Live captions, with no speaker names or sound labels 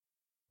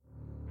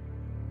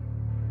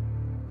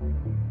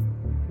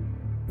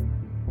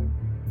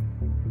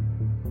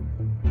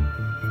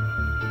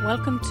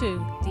Welcome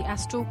to the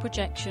Astral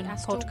Projection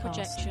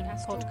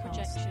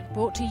Podcast,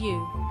 brought to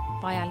you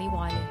by Ali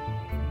Wiley.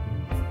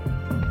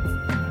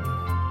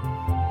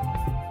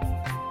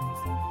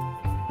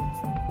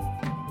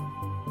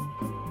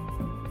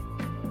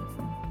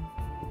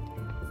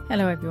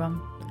 Hello everyone.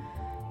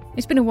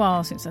 It's been a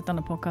while since I've done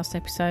a podcast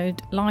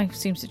episode. Life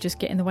seems to just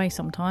get in the way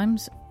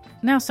sometimes.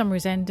 Now summer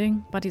is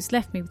ending, but it's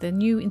left me with a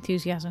new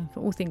enthusiasm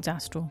for all things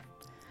astral.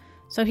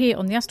 So here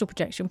on the Astral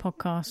Projection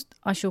Podcast,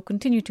 I shall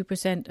continue to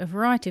present a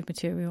variety of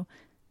material,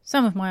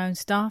 some of my own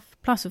stuff,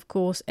 plus of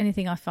course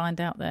anything I find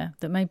out there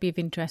that may be of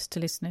interest to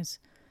listeners.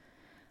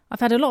 I've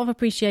had a lot of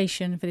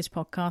appreciation for this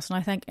podcast and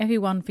I thank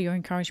everyone for your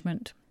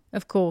encouragement.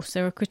 Of course,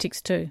 there are critics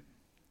too.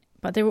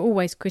 But there are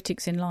always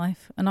critics in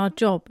life, and our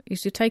job is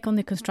to take on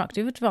the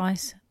constructive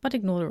advice but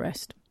ignore the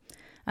rest,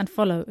 and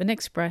follow and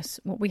express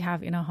what we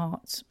have in our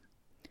hearts.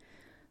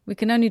 We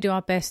can only do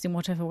our best in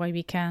whatever way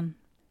we can.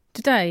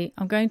 Today,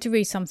 I'm going to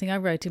read something I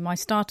wrote in my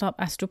Startup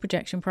Astral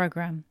Projection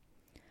program.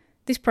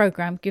 This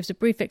program gives a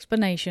brief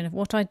explanation of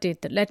what I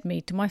did that led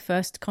me to my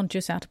first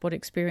conscious out-of-body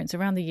experience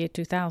around the year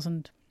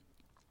 2000.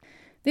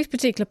 This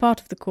particular part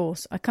of the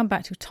course I come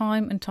back to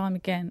time and time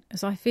again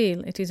as I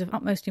feel it is of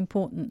utmost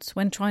importance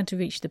when trying to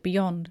reach the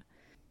beyond.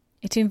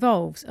 It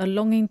involves a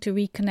longing to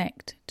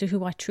reconnect to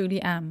who I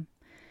truly am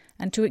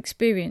and to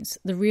experience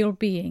the real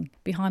being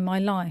behind my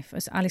life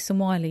as Alison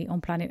Wiley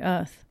on planet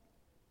Earth.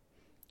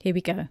 Here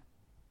we go.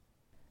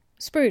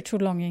 Spiritual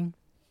longing.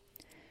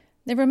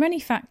 There are many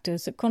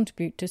factors that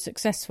contribute to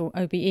successful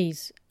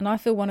OBEs, and I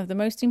feel one of the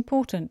most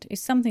important is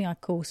something I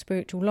call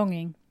spiritual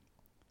longing.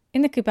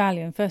 In the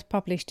Kybalion, first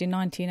published in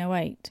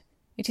 1908,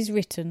 it is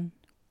written,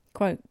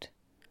 quote,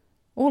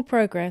 "All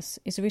progress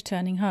is a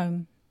returning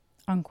home,"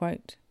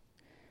 unquote.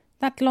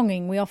 That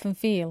longing we often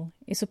feel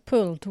is a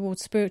pull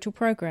towards spiritual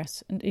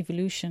progress and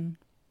evolution.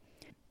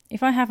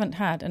 If I haven't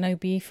had an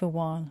OBE for a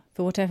while,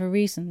 for whatever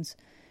reasons,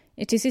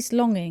 it is this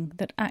longing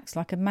that acts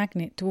like a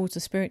magnet towards the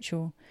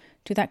spiritual,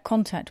 to that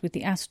contact with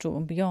the astral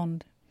and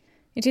beyond.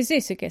 It is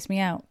this that gets me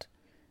out.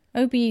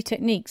 OBE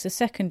techniques are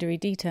secondary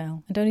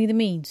detail and only the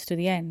means to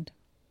the end.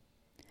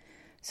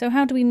 So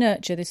how do we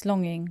nurture this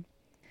longing?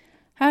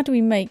 How do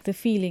we make the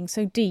feeling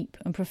so deep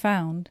and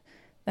profound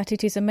that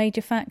it is a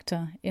major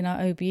factor in our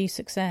OBE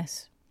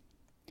success?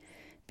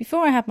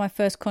 Before I had my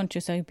first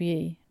conscious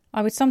OBE,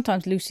 I would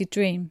sometimes lucid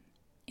dream.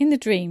 In the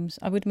dreams,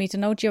 I would meet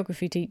an old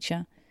geography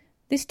teacher.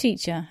 This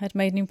teacher had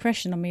made an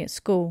impression on me at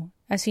school,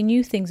 as he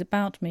knew things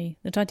about me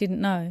that I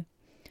didn't know.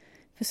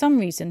 For some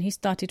reason, he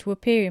started to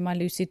appear in my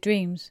lucid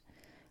dreams.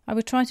 I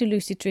would try to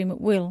lucid dream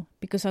at will,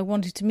 because I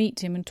wanted to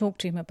meet him and talk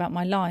to him about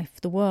my life,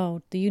 the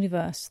world, the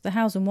universe, the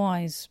hows and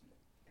whys.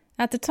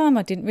 At the time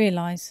I didn't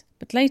realise,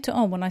 but later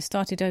on when I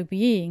started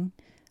OBEing,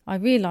 I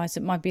realised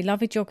that my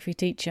beloved geography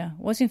teacher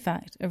was in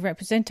fact a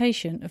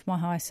representation of my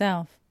higher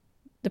self.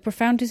 The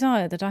profound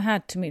desire that I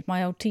had to meet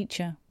my old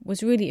teacher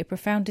was really a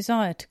profound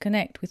desire to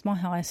connect with my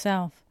higher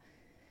self.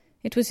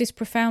 It was this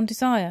profound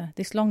desire,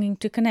 this longing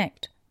to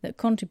connect, that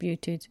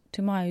contributed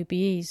to my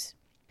OBEs.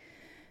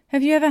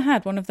 Have you ever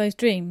had one of those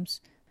dreams?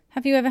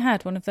 Have you ever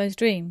had one of those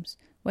dreams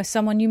where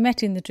someone you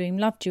met in the dream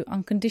loved you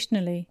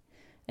unconditionally,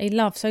 a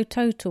love so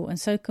total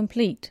and so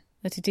complete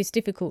that it is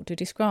difficult to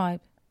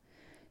describe?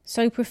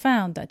 So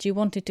profound that you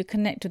wanted to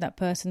connect to that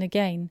person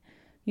again.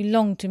 You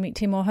longed to meet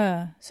him or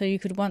her so you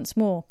could once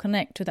more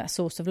connect to that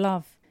source of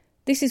love.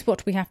 This is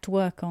what we have to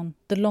work on,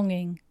 the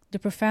longing, the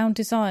profound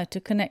desire to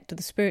connect to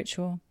the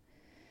spiritual.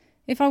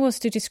 If I was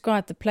to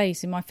describe the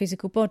place in my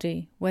physical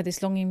body where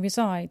this longing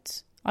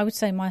resides, I would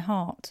say my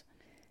heart.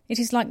 It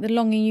is like the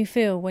longing you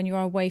feel when you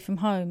are away from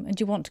home and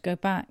you want to go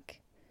back.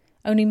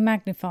 Only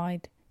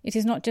magnified, it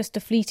is not just a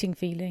fleeting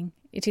feeling,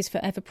 it is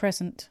forever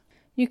present.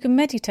 You can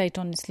meditate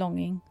on this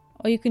longing,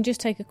 or you can just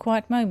take a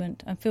quiet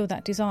moment and feel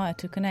that desire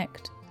to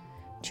connect.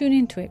 Tune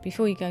into it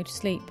before you go to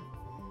sleep.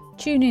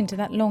 Tune into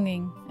that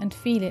longing and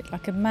feel it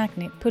like a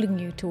magnet pulling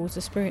you towards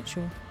the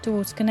spiritual,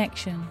 towards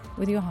connection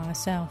with your higher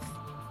self.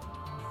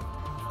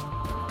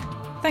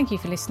 Thank you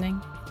for listening.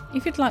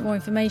 If you'd like more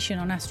information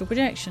on astral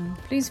projection,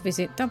 please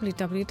visit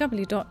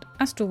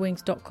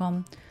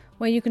www.astralwings.com,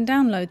 where you can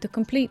download the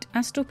complete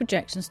Astral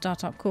Projection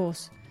Startup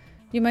course.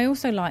 You may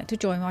also like to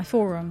join my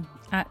forum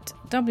at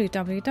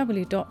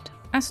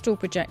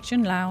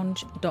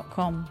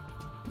www.astralprojectionlounge.com,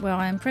 where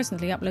I am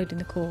presently uploading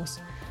the course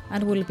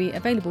and will be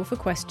available for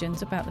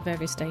questions about the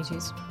various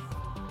stages.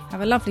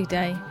 Have a lovely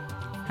day.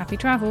 Happy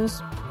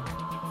travels!